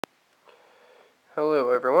Hello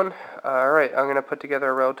everyone. Alright, I'm going to put together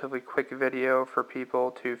a relatively quick video for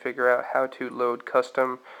people to figure out how to load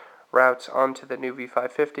custom routes onto the Nuvi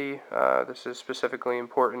 550. This is specifically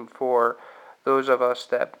important for those of us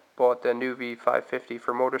that bought the Nuvi 550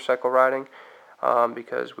 for motorcycle riding,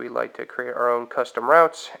 because we like to create our own custom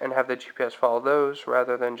routes and have the GPS follow those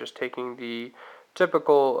rather than just taking the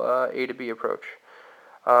typical A to B approach.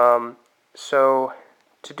 So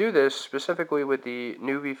to do this, specifically with the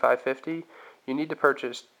Nuvi 550, you need to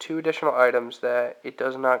purchase two additional items that it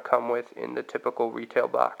does not come with in the typical retail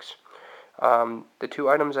box. The two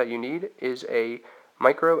items that you need is a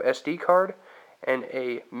micro SD card and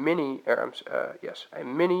a mini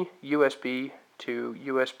USB to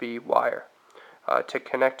USB wire to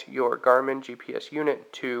connect your Garmin GPS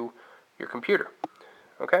unit to your computer.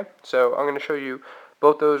 Okay, so I'm going to show you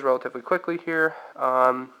both those relatively quickly here.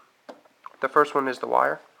 The first one is the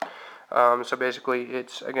wire. So basically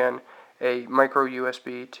it's, again, a micro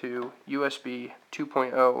USB to USB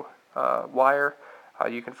 2.0 wire.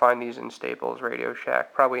 You can find these in Staples, Radio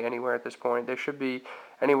Shack, probably anywhere at this point. They should be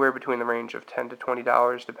anywhere between the range of $10 to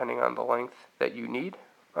 $20 depending on the length that you need.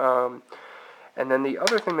 And then the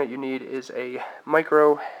other thing that you need is a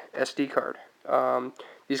micro SD card.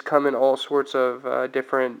 These come in all sorts of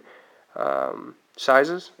different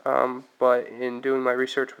sizes, but in doing my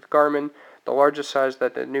research with Garmin, the largest size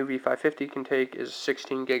that the Nuvi 550 can take is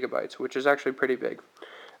 16 gigabytes, which is actually pretty big.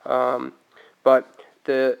 But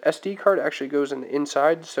the SD card actually goes in the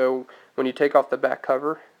inside, so when you take off the back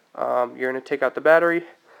cover, you're going to take out the battery,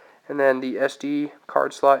 and then the SD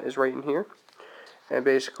card slot is right in here. And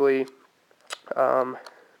basically, I'm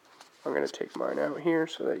going to take mine out here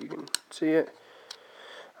so that you can see it.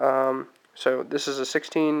 So this is a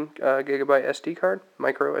 16 gigabyte SD card,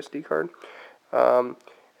 micro SD card.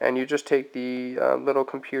 And you just take the little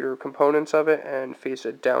computer components of it and face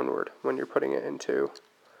it downward when you're putting it into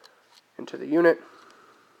the unit.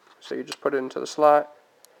 So you just put it into the slot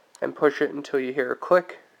and push it until you hear a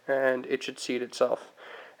click, and it should seat itself.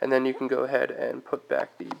 And then you can go ahead and put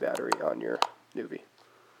back the battery on your Nuvi.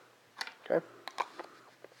 Okay.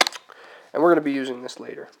 And we're going to be using this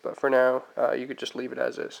later, but for now, you could just leave it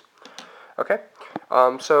as is. Okay.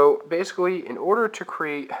 So basically, in order to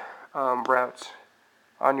create routes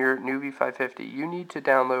on your Nuvi 550, you need to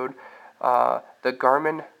download the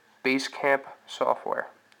Garmin Basecamp software.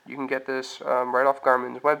 You can get this right off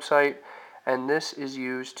Garmin's website, and this is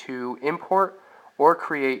used to import or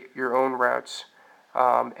create your own routes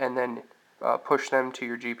and then push them to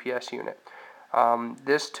your GPS unit.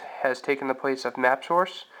 This has taken the place of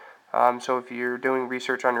MapSource. So if you're doing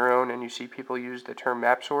research on your own and you see people use the term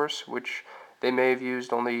MapSource, which they may have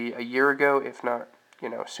used only a year ago, if not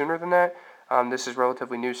sooner than that, this is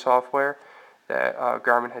relatively new software that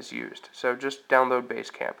Garmin has used. So just download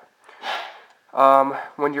Basecamp.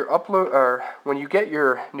 When you get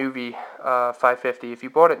your Nuvi 550, if you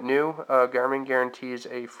bought it new, Garmin guarantees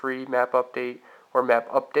a free map update or map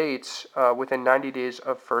updates within 90 days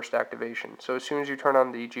of first activation. So as soon as you turn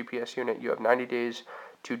on the GPS unit, you have 90 days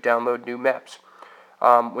to download new maps.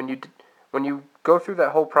 When you go through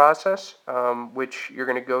that whole process, which you're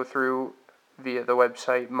going to go through via the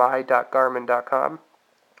website my.garmin.com,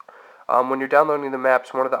 when you're downloading the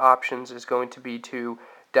maps, one of the options is going to be to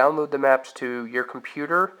download the maps to your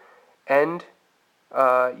computer and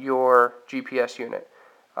your GPS unit.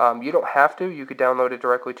 You don't have to. You could download it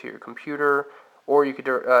directly to your computer, or you could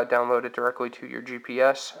download it directly to your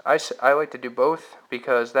GPS. I like to do both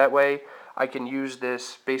because that way I can use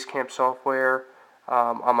this Basecamp software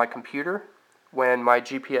on my computer when my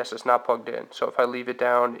GPS is not plugged in. So if I leave it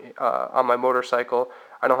down on my motorcycle,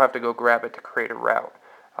 I don't have to go grab it to create a route.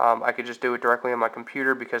 I could just do it directly on my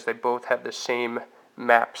computer because they both have the same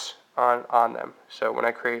maps on them. So when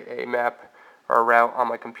I create a map or a route on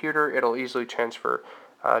my computer, it'll easily transfer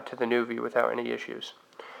to the Nuvi without any issues.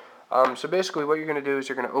 So basically what you're going to do is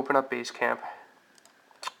you're going to open up Basecamp,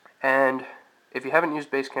 and if you haven't used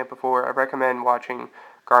Basecamp before, I recommend watching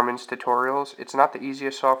Garmin's tutorials. It's not the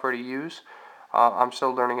easiest software to use. I'm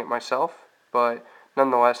still learning it myself, but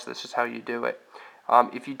nonetheless, this is how you do it.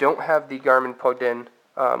 If you don't have the Garmin plugged in,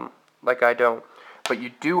 like I don't, but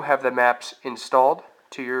you do have the maps installed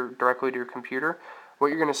directly to your computer, what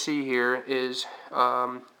you're going to see here is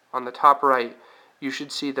on the top right, you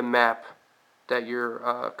should see the map that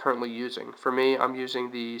you're currently using. For me, I'm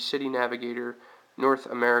using the City Navigator North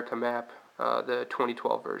America map, the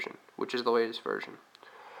 2012 version, which is the latest version.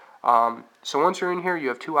 So once you're in here, you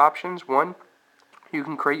have two options. One, you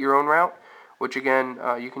can create your own route, which again,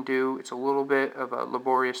 you can do. It's a little bit of a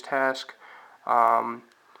laborious task.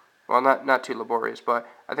 Well, not too laborious, but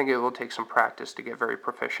I think it will take some practice to get very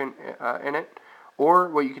proficient in it. Or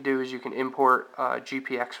what you can do is you can import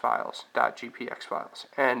GPX files, .gpx files.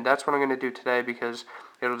 And that's what I'm going to do today because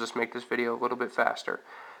it'll just make this video a little bit faster.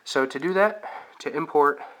 So to do that, to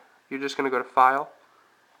import, you're just going to go to File,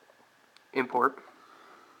 Import,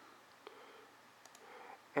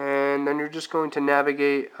 and then you're just going to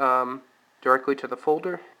navigate directly to the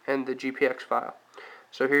folder and the GPX file.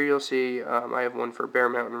 So here you'll see I have one for Bear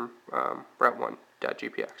Mountain Route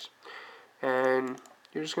 1.gpx. And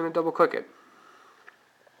you're just going to double click it.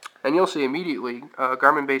 And you'll see immediately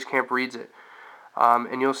Garmin Basecamp reads it.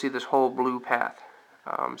 And you'll see this whole blue path.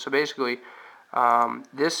 So basically,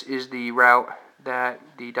 this is the route that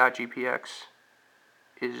the .gpx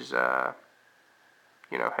is,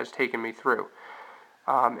 has taken me through.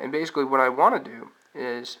 And basically what I want to do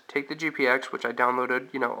is take the GPX, which I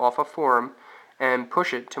downloaded, off a forum, and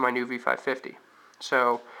push it to my Nuvi 550.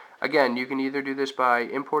 So again, you can either do this by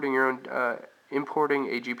importing your own, importing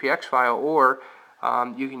a GPX file, or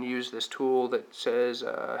you can use this tool that says,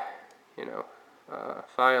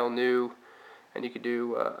 file new, and you could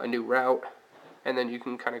do a new route, and then you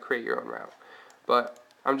can kind of create your own route. But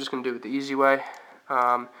I'm just going to do it the easy way,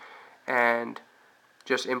 and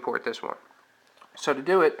just import this one. So to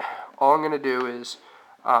do it, all I'm going to do is,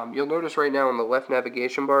 you'll notice right now on the left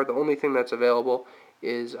navigation bar, the only thing that's available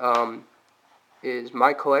is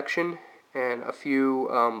my collection and a few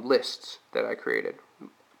lists that I created.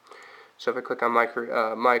 So if I click on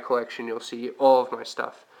my collection, you'll see all of my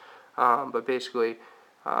stuff. But basically,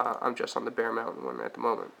 I'm just on the Bear Mountain one at the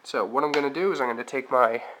moment. So what I'm going to do is I'm going to take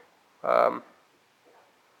my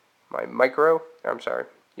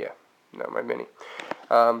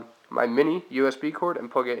my mini USB cord and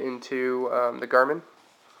plug it into the Garmin,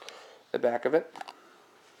 the back of it.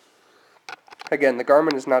 Again, the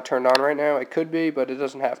Garmin is not turned on right now. It could be, but it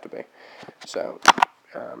doesn't have to be. So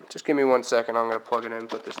just give me 1 second. I'm going to plug it in,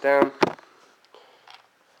 put this down.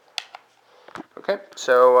 Okay,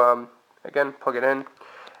 so again, plug it in.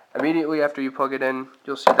 Immediately after you plug it in,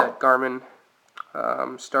 you'll see that Garmin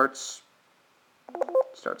starts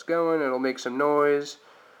going. It'll make some noise.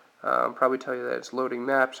 Probably tell you that it's loading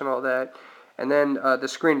maps and all that. And then the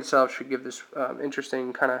screen itself should give this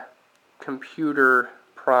interesting kind of computer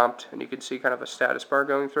prompt, and you can see kind of a status bar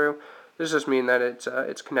going through. This just means that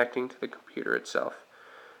it's connecting to the computer itself.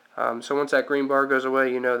 So once that green bar goes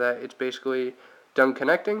away, you know that it's basically done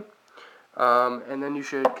connecting. And then you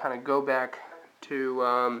should kind of go back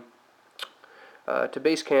to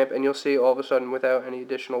Basecamp, and you'll see all of a sudden, without any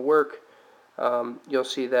additional work, you'll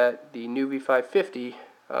see that the Nuvi 550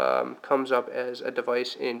 comes up as a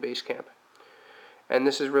device in Basecamp. And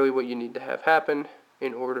this is really what you need to have happen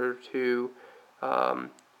in order to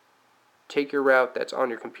take your route that's on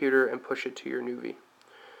your computer and push it to your Nuvi.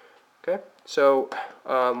 Okay, so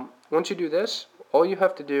once you do this, all you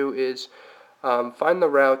have to do is find the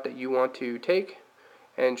route that you want to take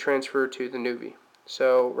and transfer to the Nuvi.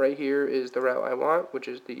 So right here is the route I want, which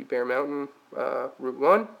is the Bear Mountain Route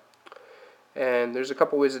 1. And there's a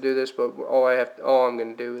couple ways to do this, but all I'm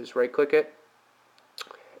going to do is right click it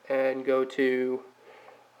and go to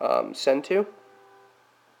send to.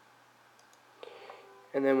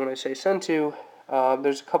 And then when I say send to,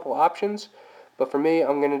 there's a couple options, but for me,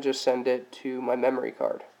 I'm going to just send it to my memory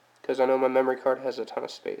card, because I know my memory card has a ton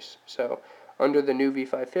of space. So under the Nuvi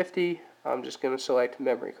 550, I'm just going to select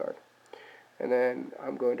memory card, and then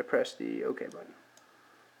I'm going to press the OK button.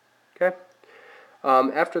 Okay.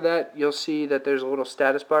 After that, you'll see that there's a little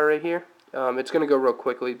status bar right here. It's going to go real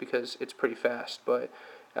quickly because it's pretty fast, but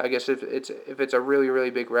I guess if it's a really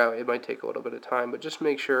big route, it might take a little bit of time, but just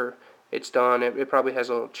make sure it's done. It probably has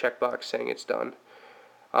a little checkbox saying it's done.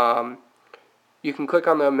 You can click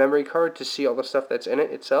on the memory card to see all the stuff that's in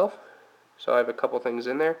it itself. So I have a couple things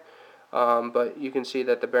in there, but you can see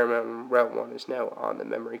that the Bear Mountain Route 1 is now on the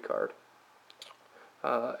memory card.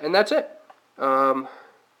 And that's it.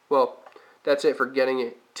 Well, that's it for getting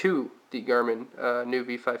it to the Garmin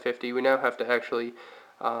Nuvi 550. We now have to actually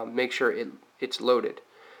make sure it's loaded.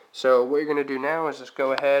 So what you're going to do now is just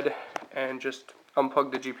go ahead and just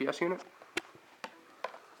unplug the GPS unit.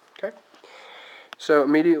 Okay. So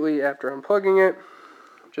immediately after unplugging it,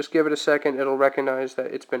 just give it a second. It'll recognize that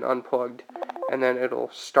it's been unplugged, and then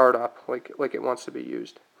it'll start up like it wants to be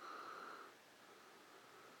used.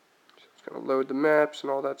 So it's going to load the maps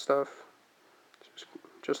and all that stuff,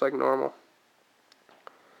 just like normal.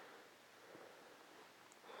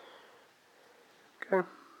 Okay.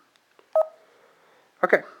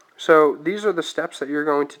 Okay, so these are the steps that you're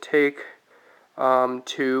going to take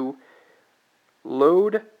to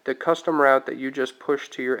load the custom route that you just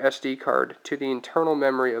pushed to your SD card to the internal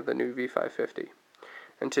memory of the Nuvi 550.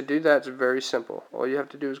 And to do that, it's very simple. All you have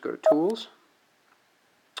to do is go to Tools,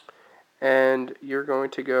 and you're going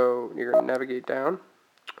to navigate down,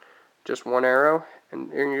 just one arrow,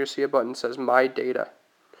 and you're going to see a button that says My Data.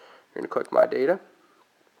 You're going to click My Data,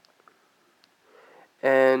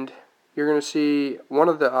 and you're going to see one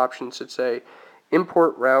of the options that say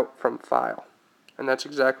Import Route from File, and that's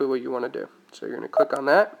exactly what you want to do. So you're going to click on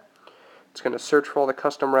that. It's going to search for all the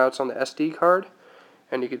custom routes on the SD card,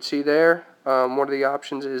 and you can see there one of the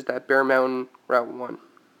options is that Bear Mountain Route 1.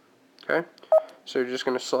 Okay, so you're just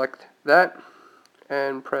going to select that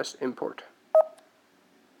and press Import.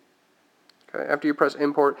 Okay, after you press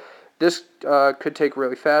Import, this could take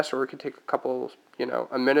really fast, or it could take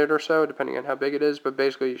a minute or so, depending on how big it is, but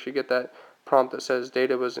basically you should get that prompt that says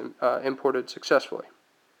data was imported successfully.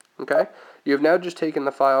 Okay, you have now just taken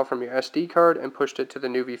the file from your SD card and pushed it to the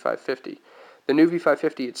Nuvi 550. The Nuvi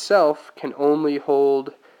 550 itself can only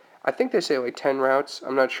hold, I think they say like 10 routes.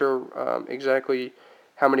 I'm not sure exactly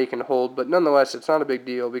how many it can hold, but nonetheless, it's not a big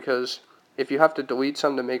deal, because if you have to delete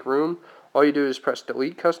some to make room, all you do is press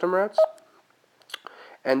Delete Custom Routes.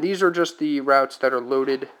 And these are just the routes that are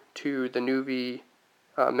loaded to the Nuvi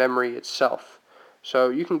memory itself. So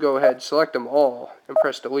you can go ahead, select them all, and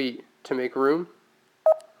press Delete to make room.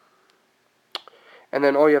 And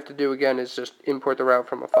then all you have to do again is just import the route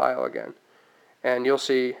from a file again. And you'll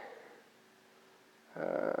see,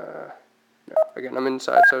 again, I'm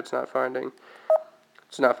inside, so it's not finding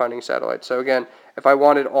satellites. So again, if I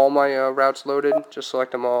wanted all my routes loaded, just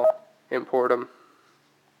select them all, import them.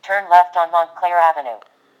 Turn left on Montclair Avenue.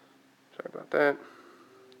 Sorry about that.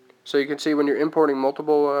 So you can see when you're importing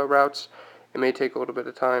multiple routes, it may take a little bit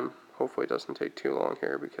of time. Hopefully it doesn't take too long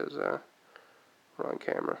here, because we're on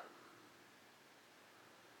camera.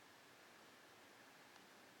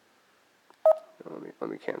 Let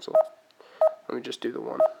me cancel. Let me just do the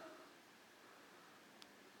one.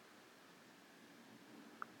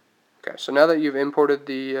 Okay, so now that you've imported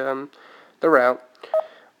the route,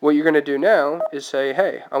 what you're going to do now is say,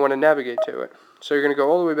 hey, I want to navigate to it. So you're going to go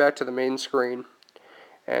all the way back to the main screen,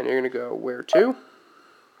 and you're going to go Where To,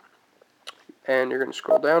 and you're going to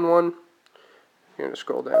scroll down one, you're going to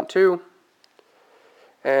scroll down two,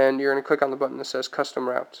 and you're going to click on the button that says Custom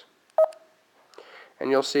Routes. And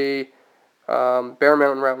you'll see Bear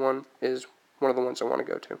Mountain Route 1 is one of the ones I want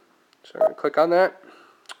to go to. So I'm going to click on that.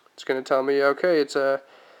 It's going to tell me, okay, it's about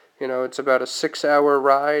a 6-hour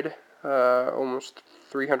ride, almost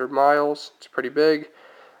 300 miles. It's pretty big.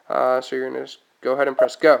 So you're going to go ahead and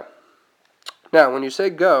press Go. Now, when you say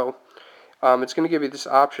Go, it's going to give you this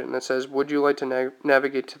option that says, would you like to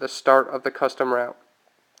navigate to the start of the custom route?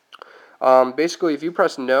 Basically, if you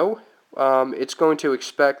press No, it's going to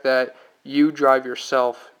expect that you drive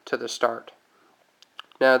yourself to the start.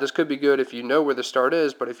 Now, this could be good if you know where the start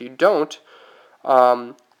is, but if you don't,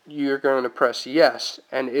 you're going to press Yes,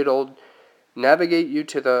 and it'll navigate you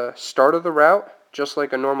to the start of the route just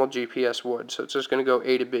like a normal GPS would. So it's just going to go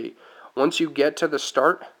A to B. Once you get to the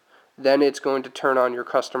start, then it's going to turn on your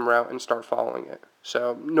custom route and start following it.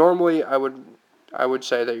 So normally I would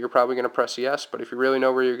say that you're probably going to press Yes, but if you really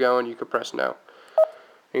know where you're going, you could press No.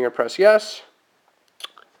 You're going to press Yes,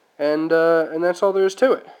 and that's all there is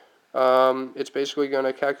to it. It's basically going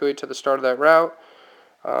to calculate to the start of that route,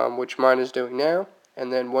 which mine is doing now,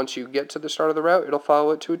 and then once you get to the start of the route, it'll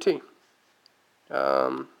follow it to a T.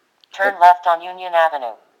 Turn left on Union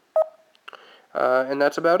Avenue. And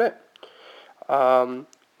that's about it.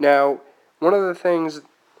 Now, one of the things,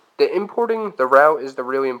 the importing the route is the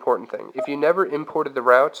really important thing. If you never imported the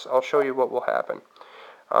routes, I'll show you what will happen.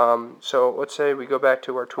 So let's say we go back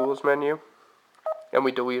to our Tools menu, and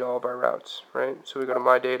we delete all of our routes, right? So we go to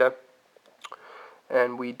My Data,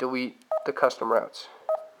 and we delete the custom routes,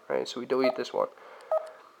 right? So we delete this one.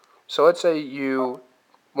 So let's say you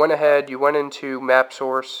went ahead, you went into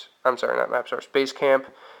Basecamp,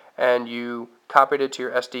 and you copied it to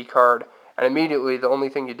your SD card, and immediately the only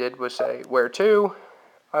thing you did was say, Where To?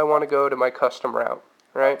 I want to go to my custom route,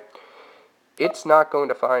 right? It's not going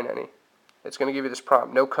to find any. It's going to give you this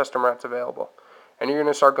prompt, no custom routes available. And you're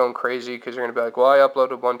going to start going crazy because you're going to be like, well, I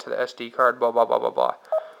uploaded one to the SD card, blah, blah, blah, blah, blah.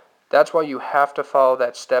 That's why you have to follow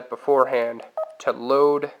that step beforehand to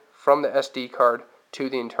load from the SD card to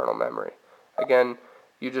the internal memory. Again,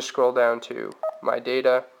 you just scroll down to My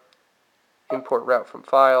Data, import route from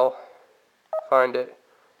file, find it,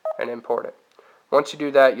 and import it. Once you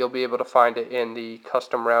do that, you'll be able to find it in the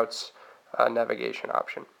custom routes navigation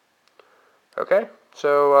option. Okay,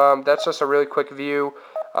 so that's just a really quick view.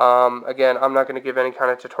 Again, I'm not going to give any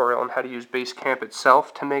kind of tutorial on how to use Basecamp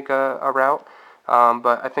itself to make a route,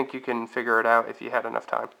 but I think you can figure it out if you had enough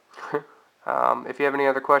time. If you have any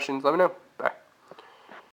other questions, let me know.